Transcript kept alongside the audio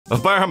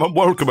Bam and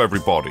welcome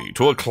everybody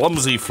to a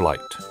Clumsy flight.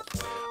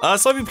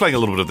 So I've been playing a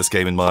little bit of this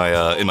game in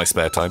my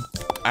spare time,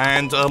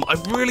 and I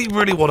really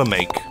want to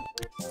make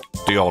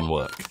Dion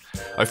work.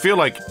 I feel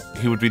like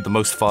he would be the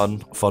most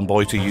fun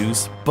boy to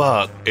use,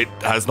 but it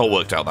has not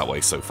worked out that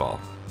way so far.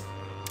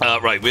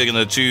 Right, we're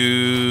gonna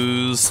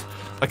choose.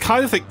 I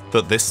kind of think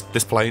that this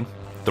plane,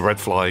 the red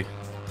fly,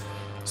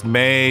 is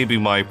maybe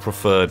my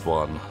preferred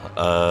one,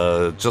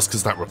 just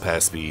because that repair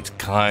speed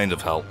kind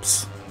of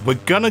helps. We're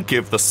gonna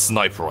give the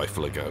sniper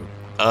rifle a go.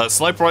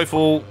 Sniper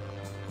rifle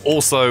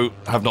also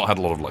have not had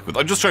a lot of luck with.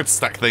 I'm just trying to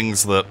stack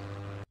things that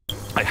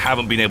I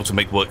haven't been able to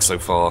make work so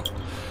far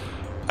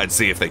and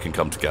see if they can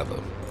come together.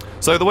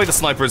 So the way the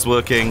sniper is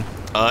working,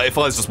 it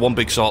fires just one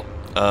big shot,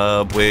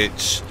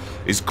 which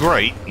is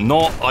great.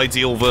 Not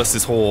ideal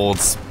versus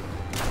hordes,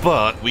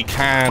 but we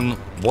can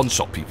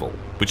one-shot people,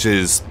 which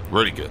is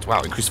really good.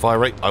 Wow, increased fire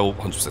rate? I will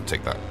 100%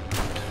 take that.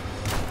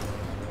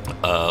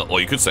 Or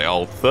you could say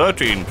I'll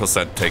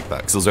 13% take that,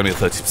 because there's only a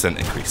 30%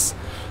 increase.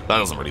 That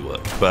doesn't really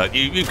work, but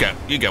you get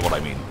what I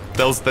mean.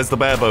 There's the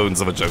bare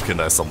bones of a joke in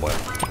there somewhere.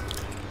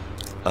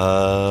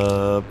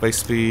 Base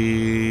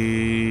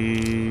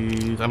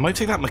speed... I might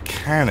take that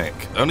mechanic.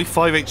 Only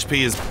 5 HP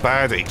is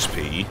bad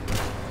HP,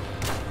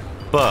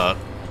 but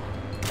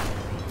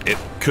it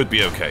could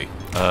be okay.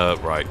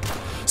 Right.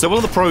 So one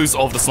of the pros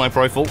of the sniper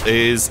rifle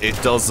is it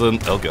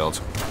doesn't... Oh god.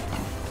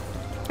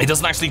 It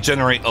doesn't actually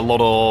generate a lot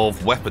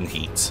of weapon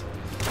heat.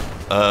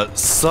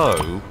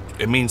 So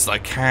it means that I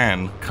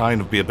can kind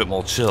of be a bit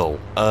more chill.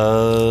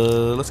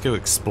 Let's go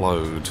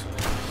explode.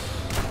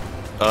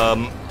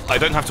 I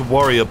don't have to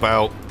worry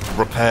about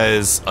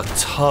repairs a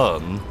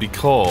ton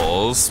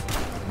because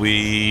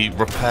we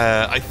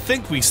repair... I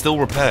think we still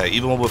repair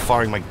even when we're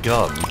firing my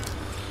gun.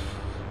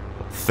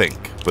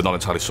 Think, but not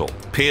entirely sure.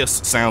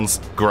 Pierce sounds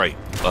great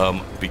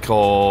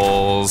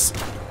because...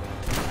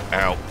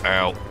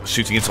 Ow.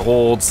 Shooting into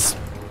hordes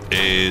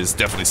is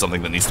definitely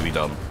something that needs to be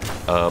done.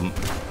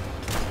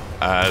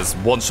 As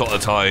one shot at a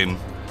time,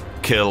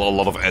 kill a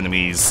lot of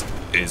enemies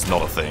is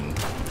not a thing.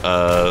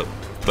 That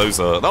was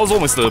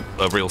almost a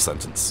real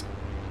sentence.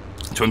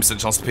 20%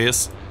 chance to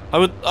pierce. I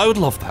would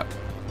love that.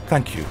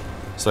 Thank you.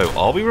 So,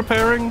 are we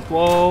repairing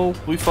while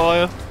we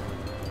fire?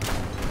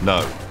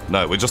 No,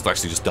 we're just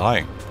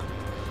dying.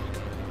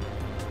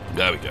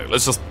 There we go.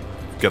 Let's just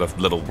get a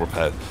little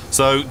repair.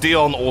 So,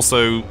 Dion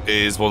also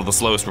is one of the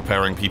slowest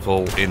repairing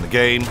people in the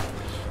game,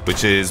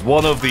 which is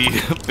one of the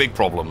big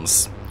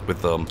problems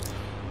with them.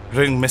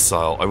 Hitting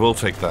missile, I will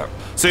take that.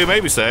 So you may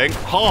be saying,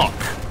 Hark,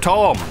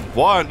 Tom,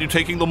 why aren't you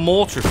taking the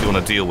mortar if you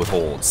want to deal with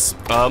hordes?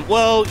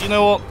 Well, you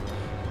know what?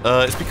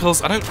 It's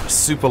because I don't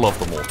super love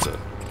the mortar.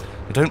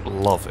 I don't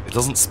love it. It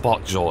doesn't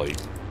spark joy.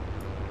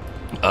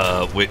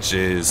 Which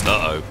is...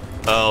 Uh-oh.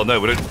 Oh no,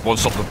 we don't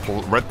one-shot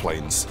the red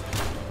planes.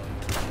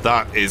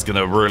 That is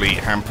gonna really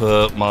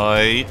hamper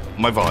my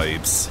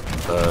vibes.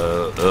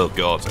 Oh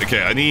god.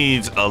 Okay, I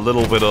need a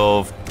little bit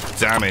of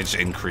damage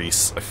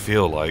increase, I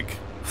feel like.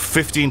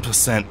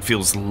 15%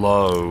 feels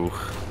low,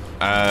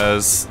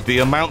 as the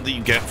amount that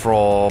you get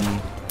from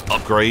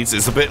upgrades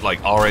is a bit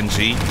like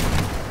RNG,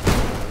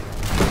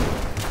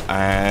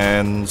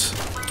 and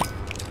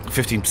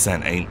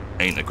 15%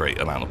 ain't a great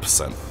amount of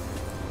percent.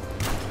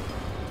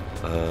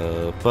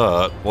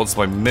 But once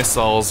my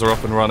missiles are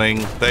up and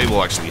running, they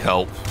will actually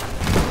help.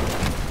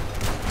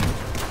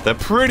 They're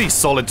pretty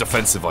solid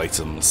defensive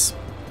items.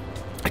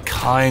 I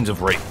kind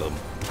of rate them.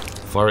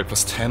 Fire rate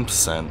plus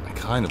 10%, I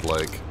kind of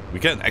like. We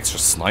get an extra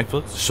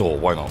sniper? Sure,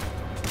 why not?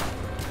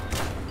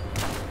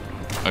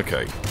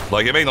 Okay.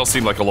 Like, it may not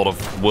seem like a lot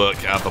of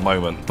work at the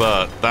moment,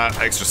 but that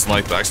extra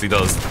sniper actually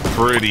does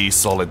pretty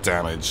solid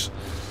damage.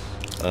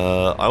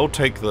 I'll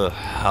take the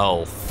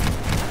health,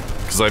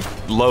 because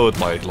I've lowered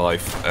my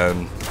life,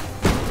 and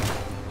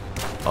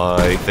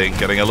I think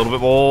getting a little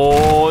bit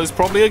more is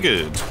probably a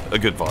good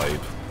vibe.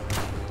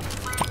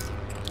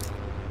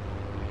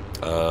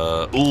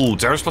 Ooh,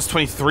 damage plus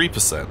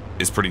 23%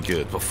 is pretty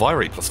good, but fire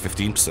rate plus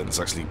 15% is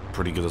actually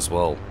pretty good as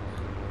well.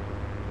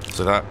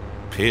 So that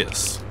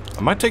pierce.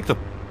 I might take the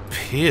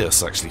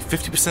pierce, actually.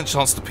 50%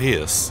 chance to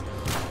pierce.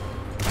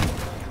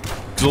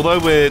 Because although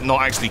we're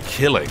not actually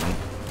killing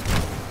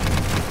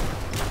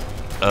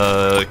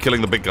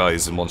the big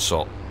guys in one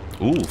shot.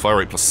 Ooh, fire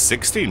rate plus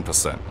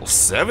 16%, or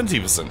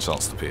 70%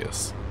 chance to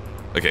pierce.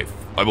 Okay,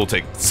 I will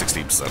take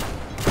 16%.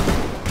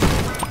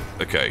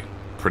 Okay.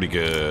 Pretty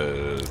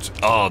good.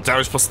 Oh,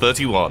 damage plus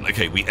 31.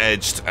 Okay, we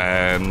edged,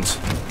 and...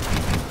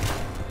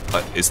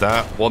 is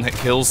that one-hit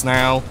kills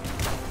now?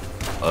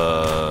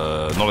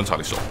 Not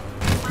entirely sure.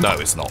 No,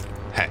 it's not.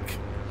 Heck.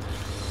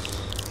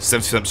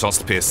 70% chance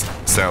to pierce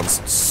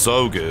sounds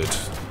so good.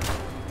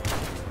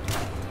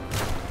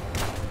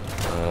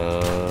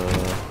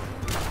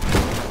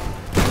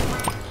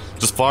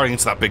 Just firing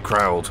into that big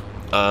crowd.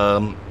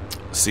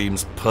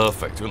 Seems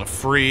perfect. Do you want to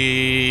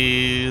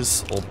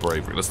freeze or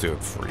bravery? Let's do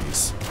it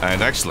freeze.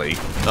 And actually,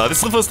 this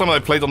is the first time I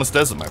played on this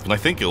desert map, and I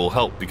think it will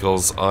help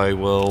because I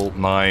will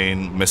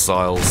 9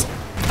 missiles.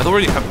 I'd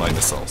already had 9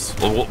 missiles.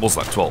 Or what was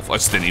that? 12. I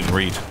just didn't even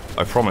read.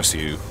 I promise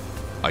you,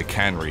 I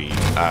can read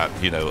at,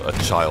 you know, a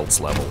child's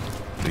level.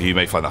 You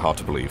may find that hard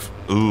to believe.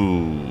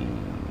 Ooh.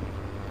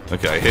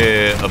 Okay,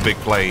 here, a big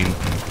plane.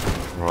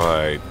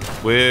 Right.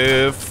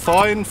 We're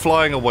fine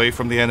flying away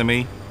from the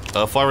enemy.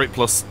 Fire rate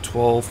plus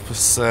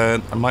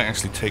 12%. I might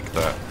actually take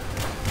that.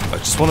 I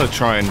just want to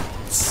try and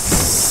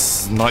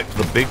snipe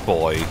the big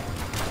boy.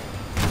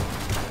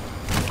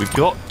 We've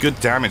got good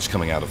damage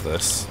coming out of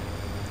this.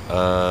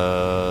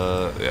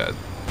 Yeah.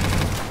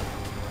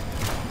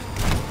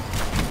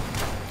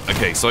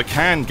 Okay, so I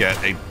can get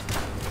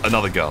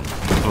another gun,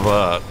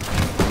 but...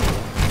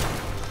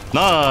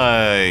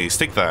 Nice!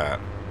 Take that.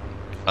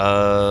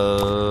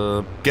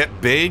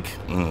 Get big?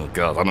 Oh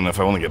god, I don't know if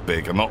I want to get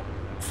big. I'm not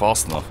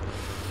fast enough.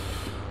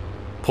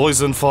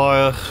 Poison,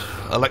 fire,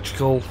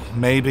 electrical,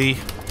 maybe.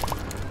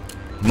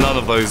 None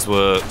of those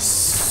were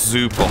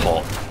super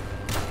hot.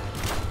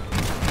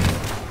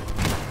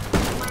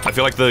 I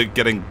feel like the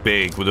getting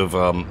big would have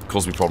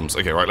caused me problems.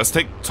 Okay, right, let's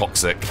take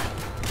toxic.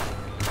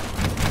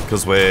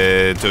 Because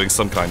we're doing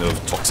some kind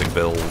of toxic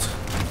build.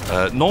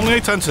 Normally I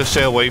tend to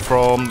stay away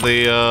from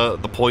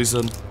the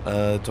poison.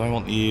 Do I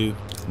want you?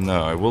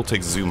 No, I will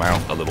take zoom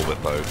out a little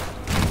bit though.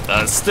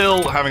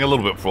 Still having a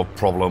little bit of a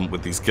problem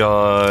with these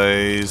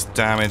guys.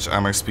 Damage,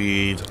 ammo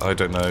speed, I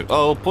don't know.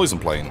 Oh, poison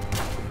plane.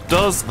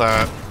 Does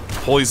that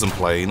poison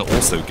plane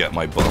also get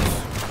my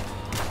buff?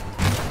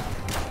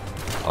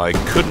 I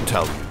couldn't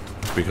tell you,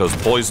 because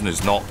poison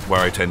is not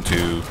where I tend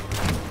to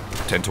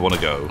want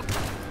to go.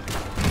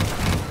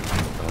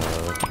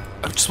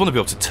 I just want to be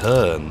able to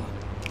turn.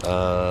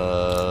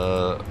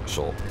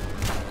 Sure.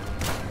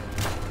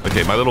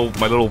 Okay, my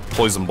little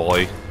poison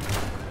boy.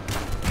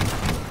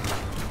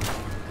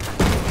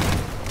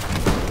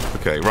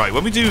 Okay, right,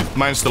 when we do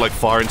manage to, like,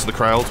 fire into the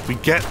crowd, we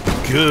get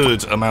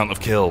good amount of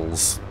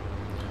kills.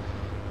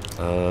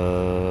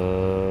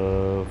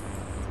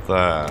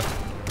 That.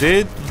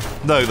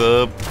 No,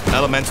 the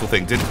elemental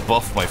thing did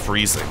buff my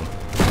freezing.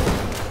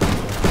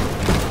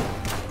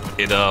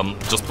 It,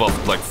 just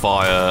buffed, like,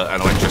 fire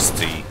and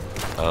electricity.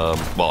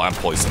 Well, and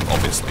poison,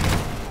 obviously.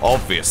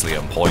 Obviously,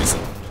 and poison.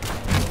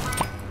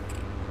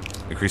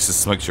 Increases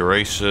smoke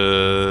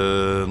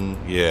duration.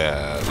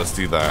 Yeah, let's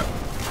do that.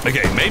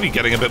 Okay, maybe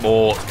getting a bit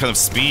more kind of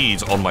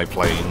speed on my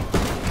plane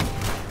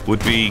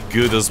would be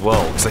good as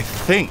well, because I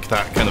think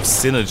that kind of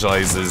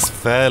synergizes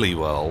fairly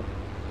well.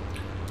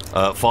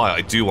 Fire,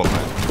 I do want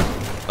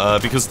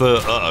that. Because the...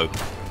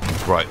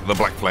 Right, the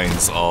black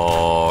planes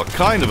are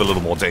kind of a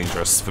little more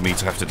dangerous for me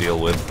to have to deal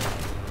with.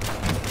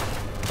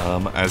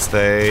 As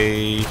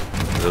they...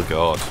 Oh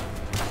god.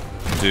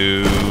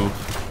 Do...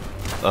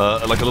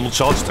 like a little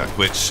charge attack,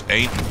 which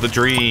ain't the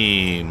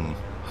dream.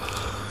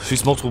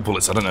 Shoots multiple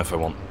bullets, I don't know if I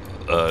want...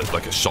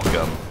 like a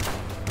shotgun.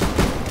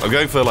 I'm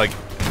going for, like,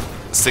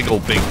 single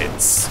big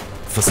hits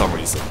for some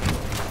reason.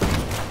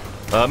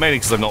 Mainly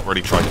because I've not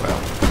really tried it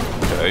out.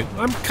 Okay.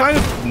 I'm kind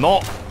of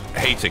not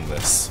hating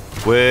this.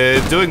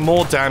 We're doing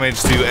more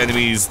damage to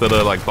enemies that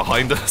are, like,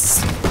 behind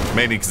us.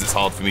 Mainly because it's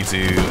hard for me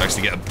to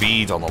actually get a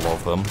bead on a lot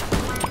of them.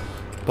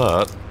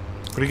 But,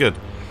 pretty good.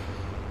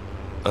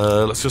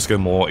 Let's just go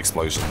more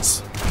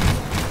explosions.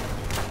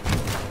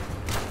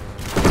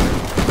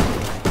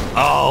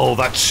 Oh,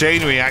 that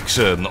chain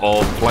reaction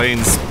of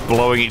planes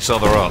blowing each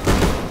other up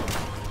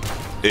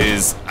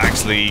is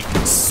actually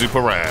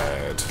super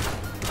rad.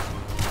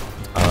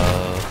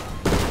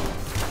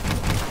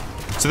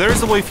 So there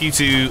is a way for you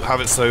to have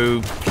it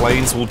so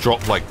planes will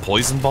drop like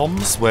poison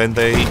bombs when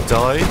they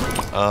die,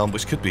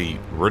 which could be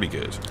really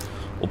good.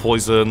 Or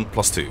poison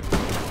 +2.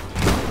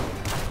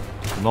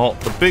 Not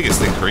the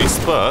biggest increase,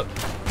 but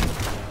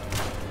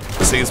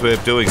seeing as we're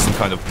doing some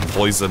kind of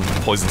poison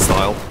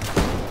style,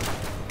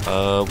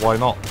 why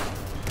not?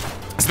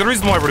 So the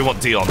reason why I really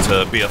want Dion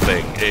to be a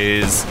thing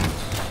is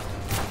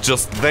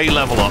just they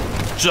level up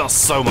just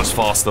so much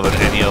faster than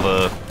any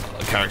other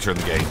character in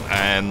the game,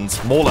 and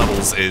more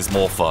levels is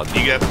more fun.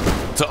 You get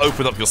to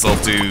open up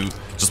yourself to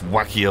just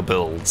wackier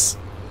builds.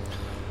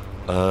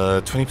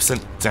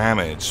 20%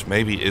 damage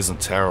maybe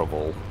isn't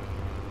terrible.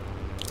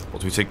 Or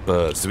do we take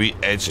birds? Do we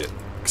edge it?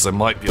 Because I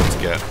might be able to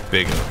get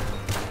bigger.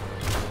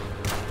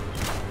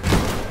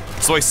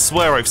 So I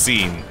swear I've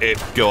seen it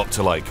go up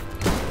to like,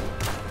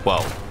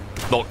 well,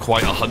 not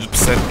quite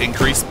 100%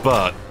 increase,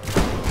 but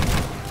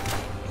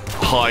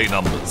high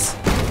numbers.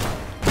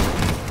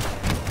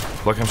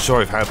 Like I'm sure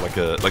I've had like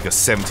a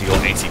 70 or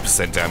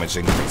 80% damage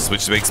increase,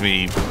 which makes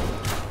me,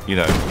 you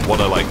know,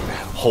 want to like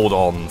hold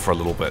on for a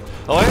little bit.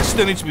 Oh, I actually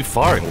don't need to be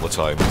firing all the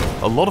time.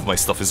 A lot of my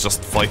stuff is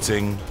just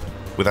fighting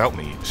without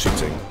me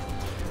shooting.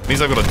 It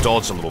means I've got to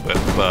dodge a little bit,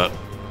 but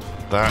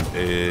that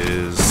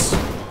is...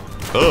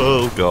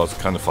 Oh god,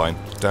 kind of fine.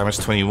 Damage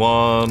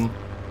 21.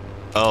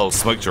 Oh,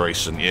 smoke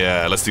duration.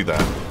 Yeah, let's do that.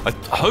 I'm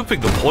hoping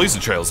the poison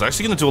trails are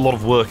actually going to do a lot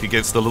of work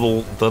against the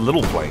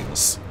little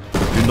planes,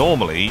 who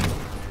normally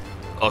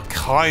are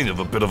kind of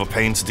a bit of a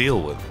pain to deal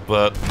with,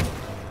 but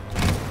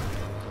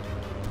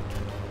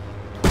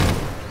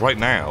right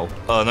now,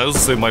 and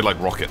also my like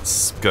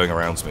rockets going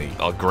around me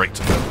are great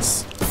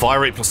defense. Fire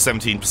rate plus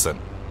 17%.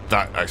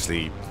 That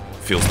actually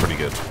feels pretty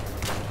good.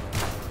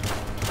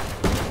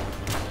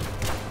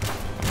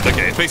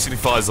 Okay, it basically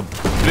fires a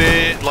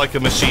bit like a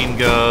machine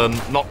gun.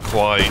 Not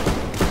quite.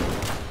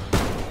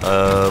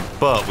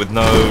 But with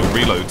no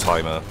reload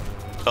timer.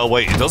 Oh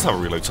wait, it does have a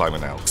reload timer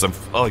now. Because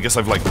I guess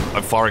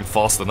I'm firing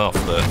fast enough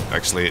that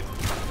actually it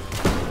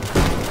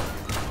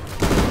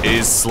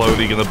is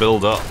slowly gonna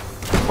build up.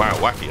 Wow,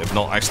 wacky. I've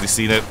not actually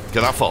seen it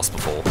get that fast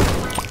before.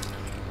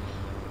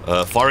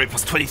 Fire rate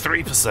plus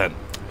 23%.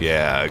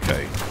 Yeah,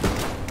 okay.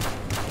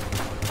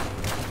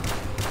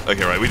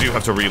 Okay, right, we do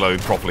have to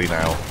reload properly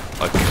now.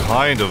 I'm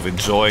kind of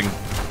enjoying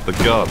the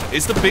gun.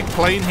 Is the big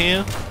plane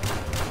here?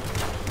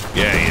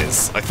 Yeah, he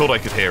is. I thought I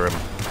could hear him.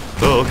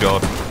 Oh,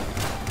 God.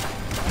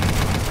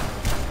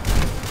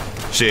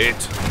 Shit.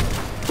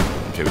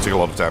 Okay, we took a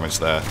lot of damage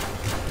there.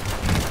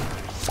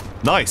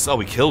 Nice. Oh,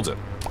 we killed it.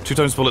 2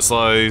 times bullet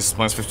size,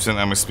 minus 50%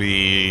 ammo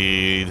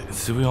speed.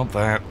 Do we want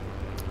that?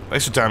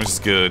 Extra damage is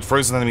good.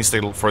 Frozen enemies stay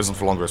frozen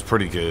for longer is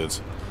pretty good.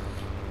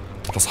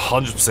 Plus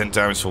 100%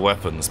 damage for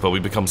weapons, but we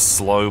become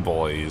slow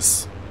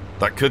boys.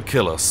 That could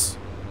kill us.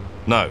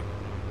 No,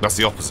 that's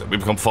the opposite. We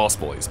become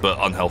fast boys, but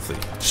unhealthy.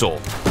 Sure.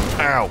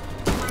 Ow!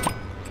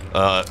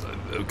 Oh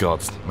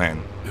god,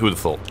 man. Who would have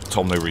thought?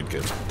 Tom no read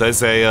good.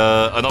 There's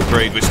an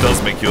upgrade which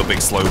does make you a big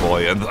slow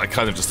boy, and I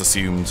kind of just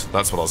assumed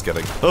that's what I was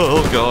getting.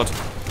 Oh god.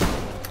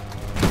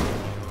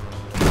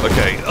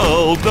 Okay.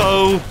 Oh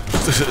no!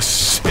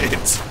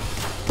 Shit.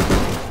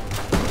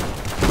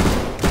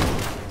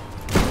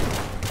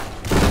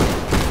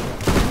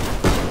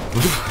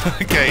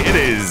 Okay, it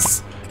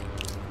is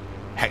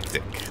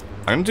hectic.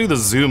 I'm gonna do the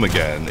zoom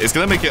again. It's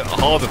gonna make it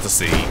harder to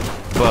see,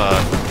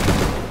 but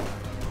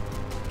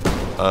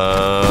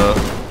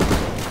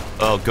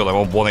oh god, I'm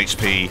on 1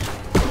 HP,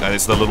 and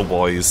it's the little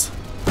boys.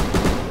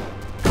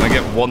 Can I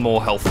get 1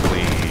 more health,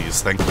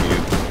 please? Thank you.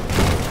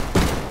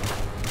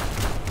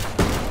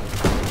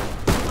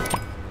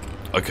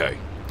 Okay.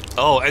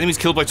 Oh, enemies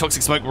killed by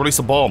toxic smoke release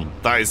a bomb.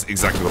 That is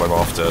exactly what I'm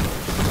after.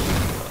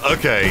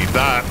 Okay,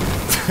 that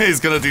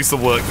is gonna do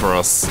some work for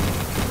us.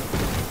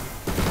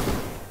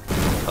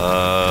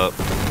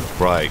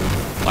 Right.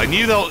 I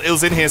knew that it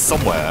was in here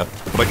somewhere,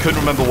 but I couldn't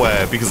remember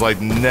where because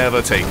I'd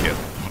never take it.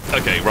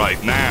 Okay,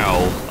 right, now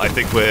I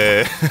think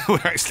we're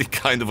actually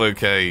kind of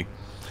okay.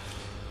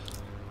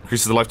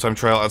 Increases the lifetime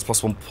trail, adds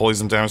 +1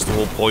 poison damage to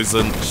all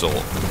poison. Sure.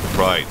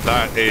 Right,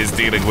 that is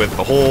dealing with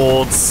the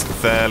hordes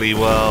fairly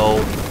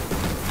well.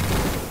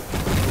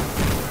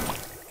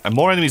 And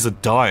more enemies are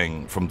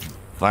dying from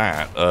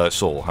that.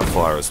 Sure, have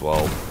fire as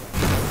well.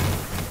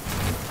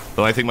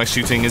 Than I think my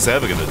shooting is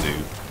ever gonna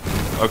do.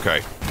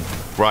 Okay.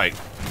 Right.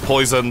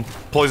 Poison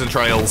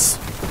trails.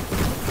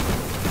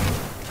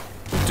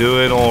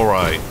 Doing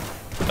alright.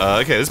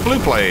 Okay, there's blue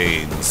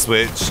planes,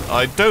 which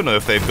I don't know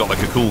if they've got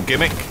like a cool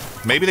gimmick.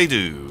 Maybe they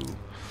do.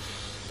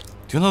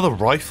 Do another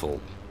rifle.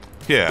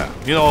 Yeah,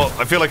 you know what?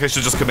 I feel like I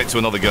should just commit to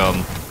another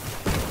gun.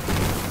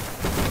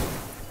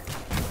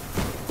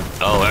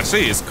 Oh,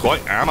 actually, it's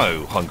quite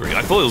ammo hungry.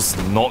 I thought it was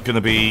not going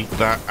to be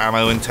that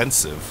ammo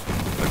intensive.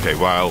 Okay,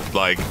 wow,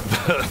 like,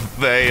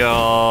 they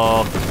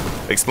are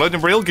exploding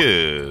real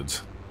good.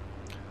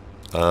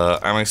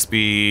 Ammo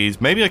speed.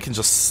 Maybe I can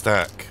just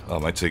stack. Oh, I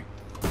might take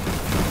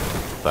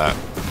that.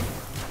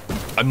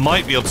 I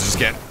might be able to just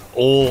get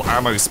all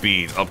ammo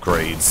speed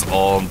upgrades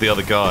on the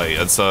other guy,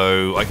 and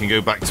so I can go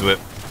back to it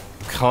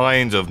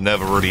kind of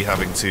never really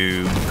having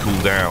to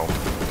cool down,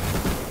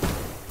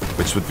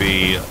 which would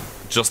be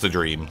just a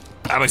dream.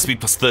 Ammo speed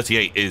plus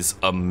 38 is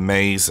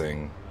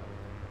amazing.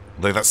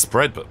 Though that's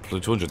spread, but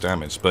 200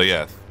 damage. But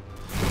yeah.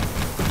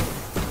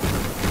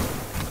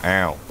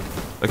 Ow.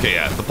 Okay,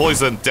 yeah, the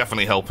poison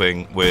definitely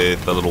helping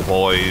with the little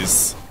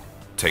boys.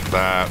 Take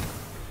that.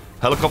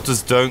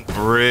 Helicopters don't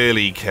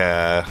really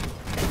care.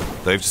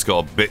 They've just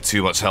got a bit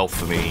too much health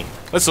for me.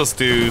 Let's just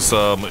do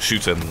some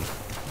shooting.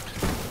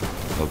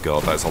 Oh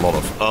god, that's a lot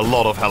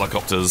of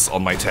helicopters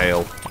on my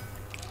tail.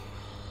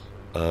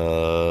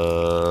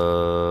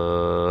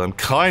 I'm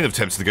kind of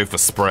tempted to go for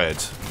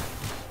spread.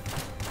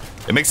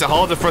 It makes it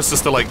harder for us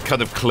just to like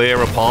kind of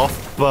clear a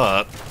path,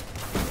 but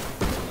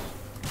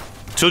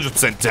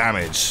 200%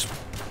 damage.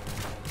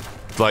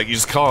 Like you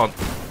just can't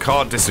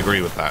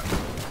disagree with that.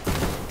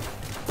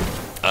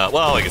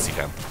 Well, I guess you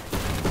can.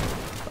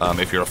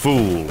 If you're a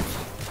fool.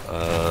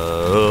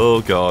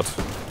 Oh god.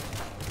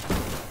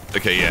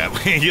 Okay, yeah,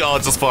 we are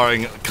just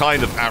firing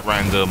kind of at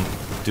random.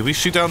 Do we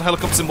shoot down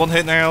helicopters in 1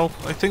 hit now?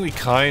 I think we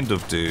kind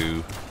of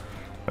do.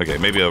 Okay,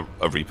 maybe a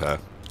repair.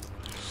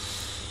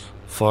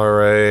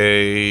 Fire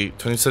a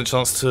 20%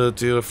 chance to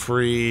do a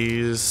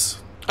freeze.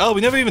 Oh,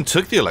 we never even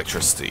took the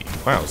electricity.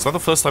 Wow, is that the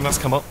first time that's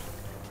come up?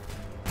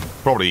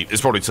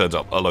 It's probably turned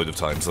up a load of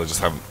times, I just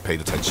haven't paid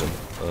attention.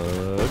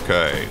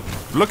 Okay.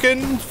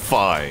 Looking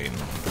fine.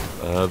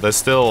 There's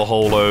still a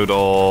whole load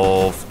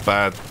of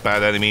bad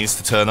enemies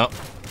to turn up.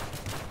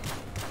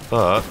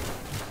 But...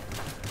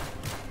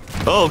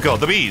 oh god,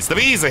 the bees! The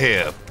bees are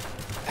here!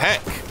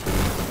 Heck!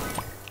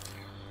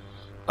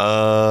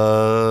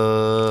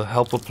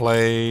 Helper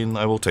plane.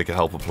 I will take a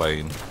helper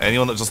plane.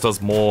 Anyone that just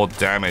does more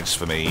damage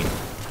for me.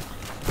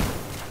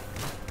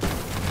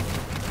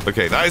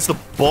 Okay, that is the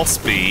boss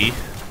bee.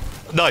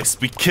 Nice,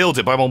 we killed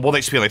it, but I'm on 1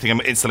 HP and I think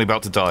I'm instantly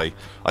about to die.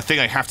 I think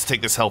I have to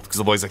take this health, because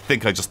otherwise I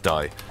think I just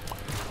die.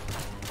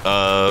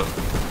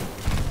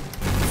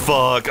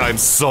 Fuck, I'm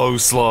so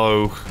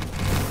slow.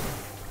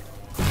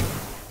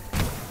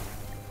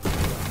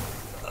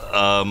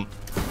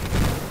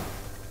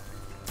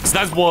 So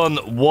that's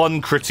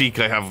one critique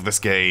I have of this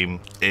game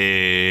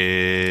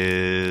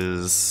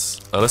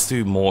is... let's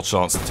do more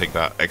chance to take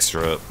that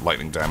extra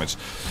lightning damage.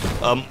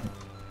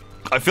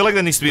 I feel like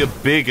there needs to be a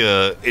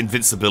bigger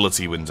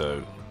invincibility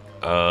window.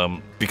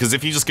 Because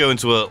if you just go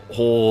into a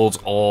horde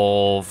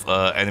of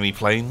enemy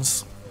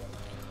planes,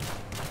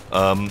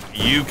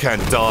 you can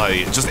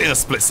die just in a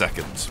split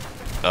second.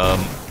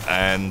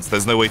 And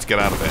there's no way to get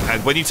out of it.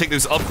 And when you take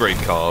those upgrade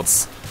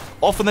cards,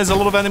 often there's a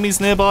lot of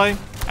enemies nearby,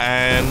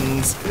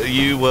 and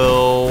you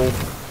will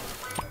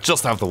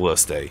just have the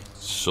worst day.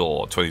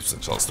 Sure,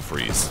 20% chance to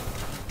freeze.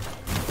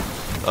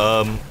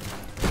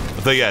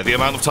 But yeah, the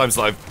amount of times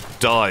that I've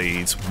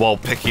died while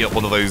picking up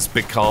one of those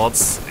big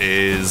cards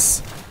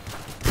is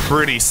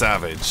pretty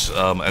savage.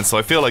 And so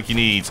I feel like you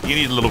need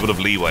a little bit of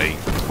leeway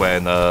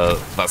when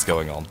that's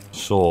going on.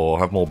 Sure,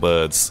 have more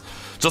birds.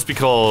 Just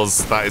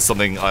because that is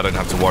something I don't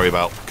have to worry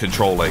about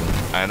controlling.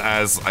 And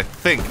as I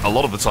think a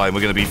lot of the time we're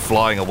going to be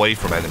flying away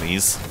from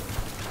enemies.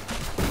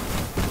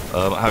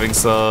 Having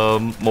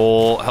some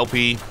more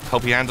helpy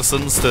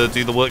Andersons to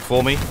do the work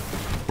for me.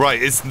 Right,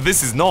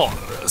 this is not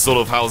sort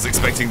of how I was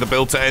expecting the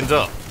build to end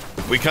up.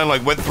 We kind of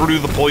like went through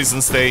the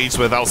poison stage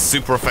where that was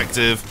super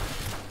effective.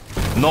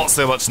 Not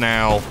so much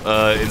now.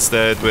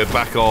 Instead, we're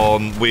back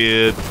on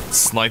weird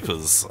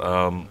snipers.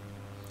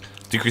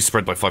 Decrease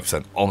spread by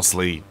 5%.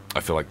 Honestly, I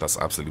feel like that's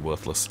absolutely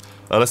worthless.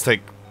 Let's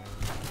take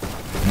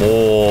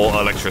more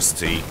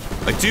electricity.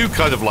 I do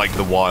kind of like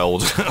the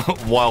wild,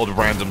 wild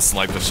random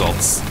sniper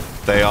shots.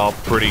 They are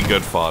pretty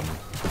good fun.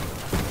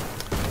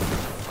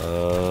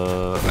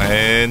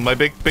 And my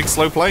big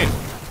slow plane.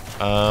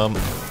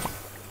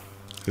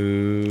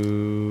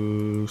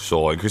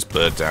 Sure, increase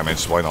bird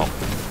damage. Why not?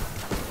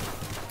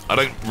 I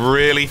don't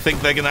really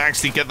think they're going to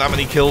actually get that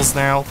many kills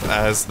now,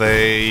 as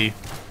they...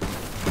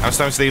 How much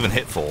damage do they even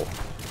hit for?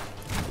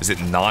 Is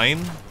it 9?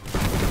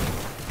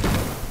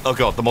 Oh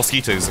god, the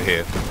mosquitoes are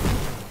here.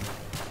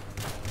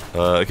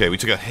 Okay, we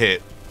took a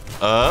hit.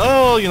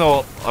 Oh, you know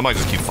what? I might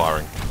just keep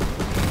firing.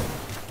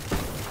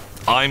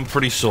 I'm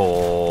pretty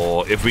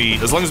sure if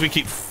as long as we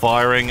keep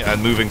firing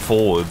and moving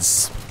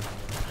forwards,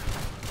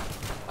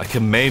 I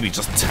can maybe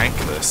just tank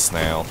this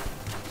now.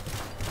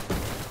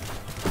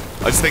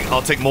 I just think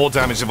I'll take more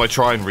damage if I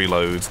try and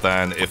reload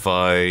than if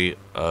I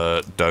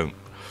don't.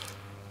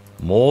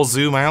 More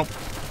zoom out?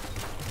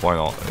 Why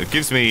not? It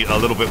gives me a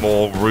little bit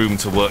more room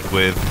to work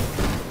with.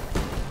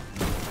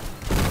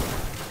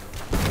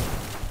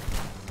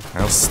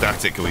 How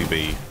static can we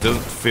be?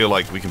 Doesn't feel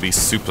like we can be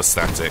super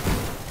static.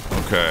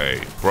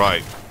 Okay,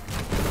 right.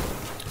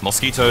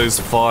 Mosquitoes,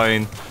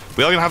 fine.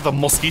 We are going to have the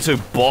mosquito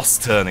boss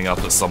turning up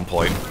at some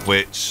point,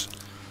 which...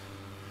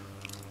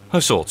 Oh,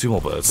 sure, 2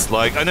 more birds.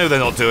 Like, I know they're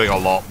not doing a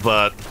lot,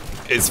 but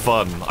it's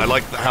fun. I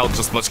like how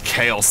just much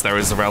chaos there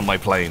is around my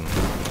plane.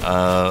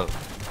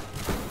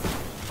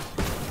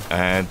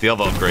 And the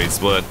other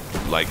upgrades weren't,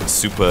 like,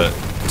 super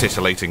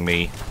titillating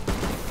me.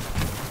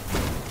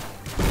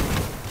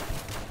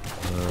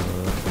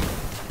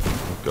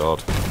 Oh,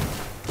 God.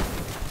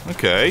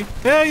 Okay.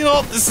 Yeah, you know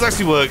what? This has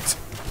actually worked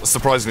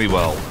surprisingly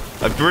well.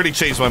 I've really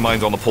changed my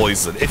mind on the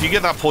poison. If you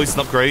get that poison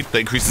upgrade that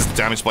increases the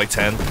damage by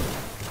 10,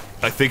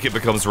 I think it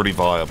becomes really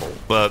viable.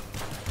 But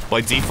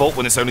by default,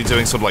 when it's only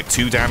doing sort of like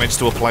 2 damage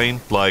to a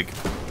plane, like,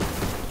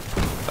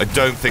 I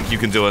don't think you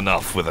can do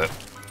enough with it.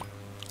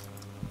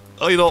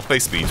 Oh, you know what?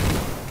 Base speed.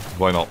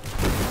 Why not?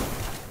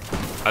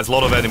 As a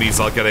lot of enemies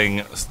are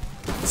getting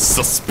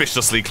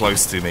suspiciously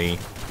close to me.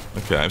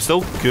 Okay, I'm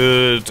still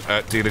good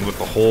at dealing with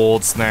the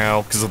hordes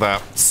now because of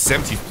that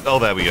 70... Oh,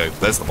 there we go.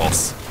 There's the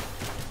boss.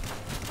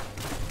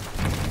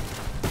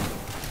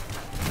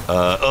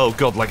 Oh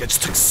god, like I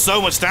just took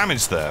so much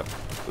damage there.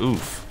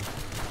 Oof.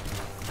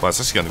 Well, it's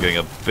actually getting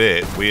a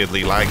bit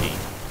weirdly laggy.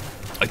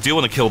 I do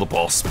want to kill the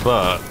boss,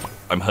 but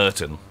I'm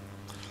hurting.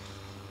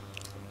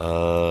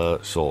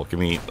 Sure, give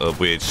me a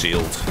weird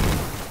shield.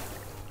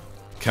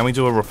 Can we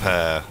do a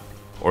repair?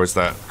 Or is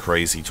that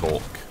crazy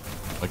talk?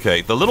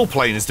 Okay, the little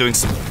plane is doing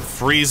some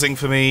freezing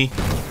for me.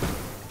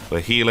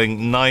 We're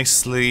healing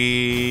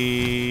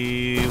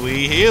nicely.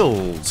 We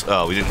healed.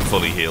 Oh, we didn't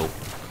fully heal.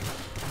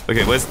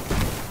 Okay, where's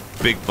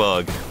Big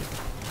Bug?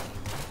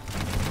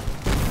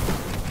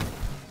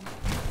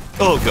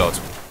 Oh god.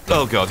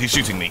 Oh god, he's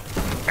shooting me.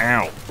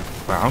 Ow.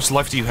 Wow, how much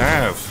life do you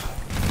have?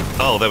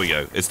 Oh, there we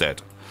go. It's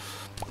dead.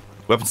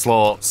 Weapon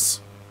slots.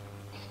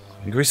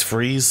 Increase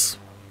freeze.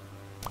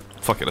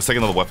 Fuck it, let's take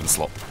another weapon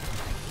slot.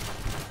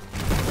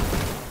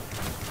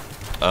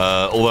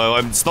 Although,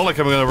 it's not like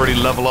I'm going to really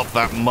level up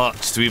that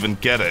much to even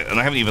get it, and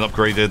I haven't even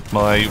upgraded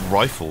my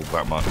rifle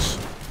that much.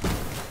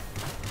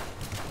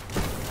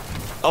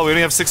 Oh, we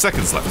only have 6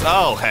 seconds left.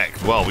 Oh, heck.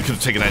 Well, we could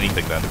have taken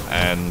anything then,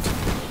 and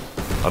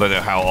I don't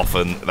know how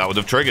often that would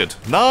have triggered.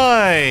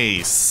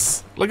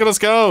 Nice! Look at us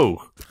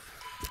go!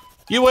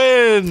 You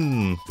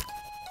win!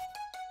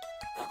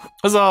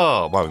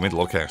 Huzzah! Wow, we made a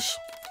lot of cash.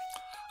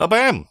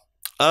 Bam!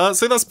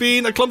 So that's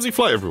been a Clumsy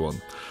Flight, everyone.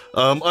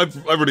 I've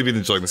really been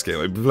enjoying this game.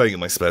 I've been playing it in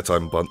my spare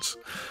time a bunch.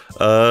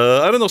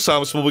 I don't know how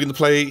much more we're going to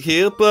play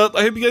here, but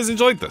I hope you guys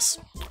enjoyed this.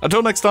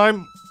 Until next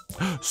time,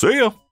 see ya!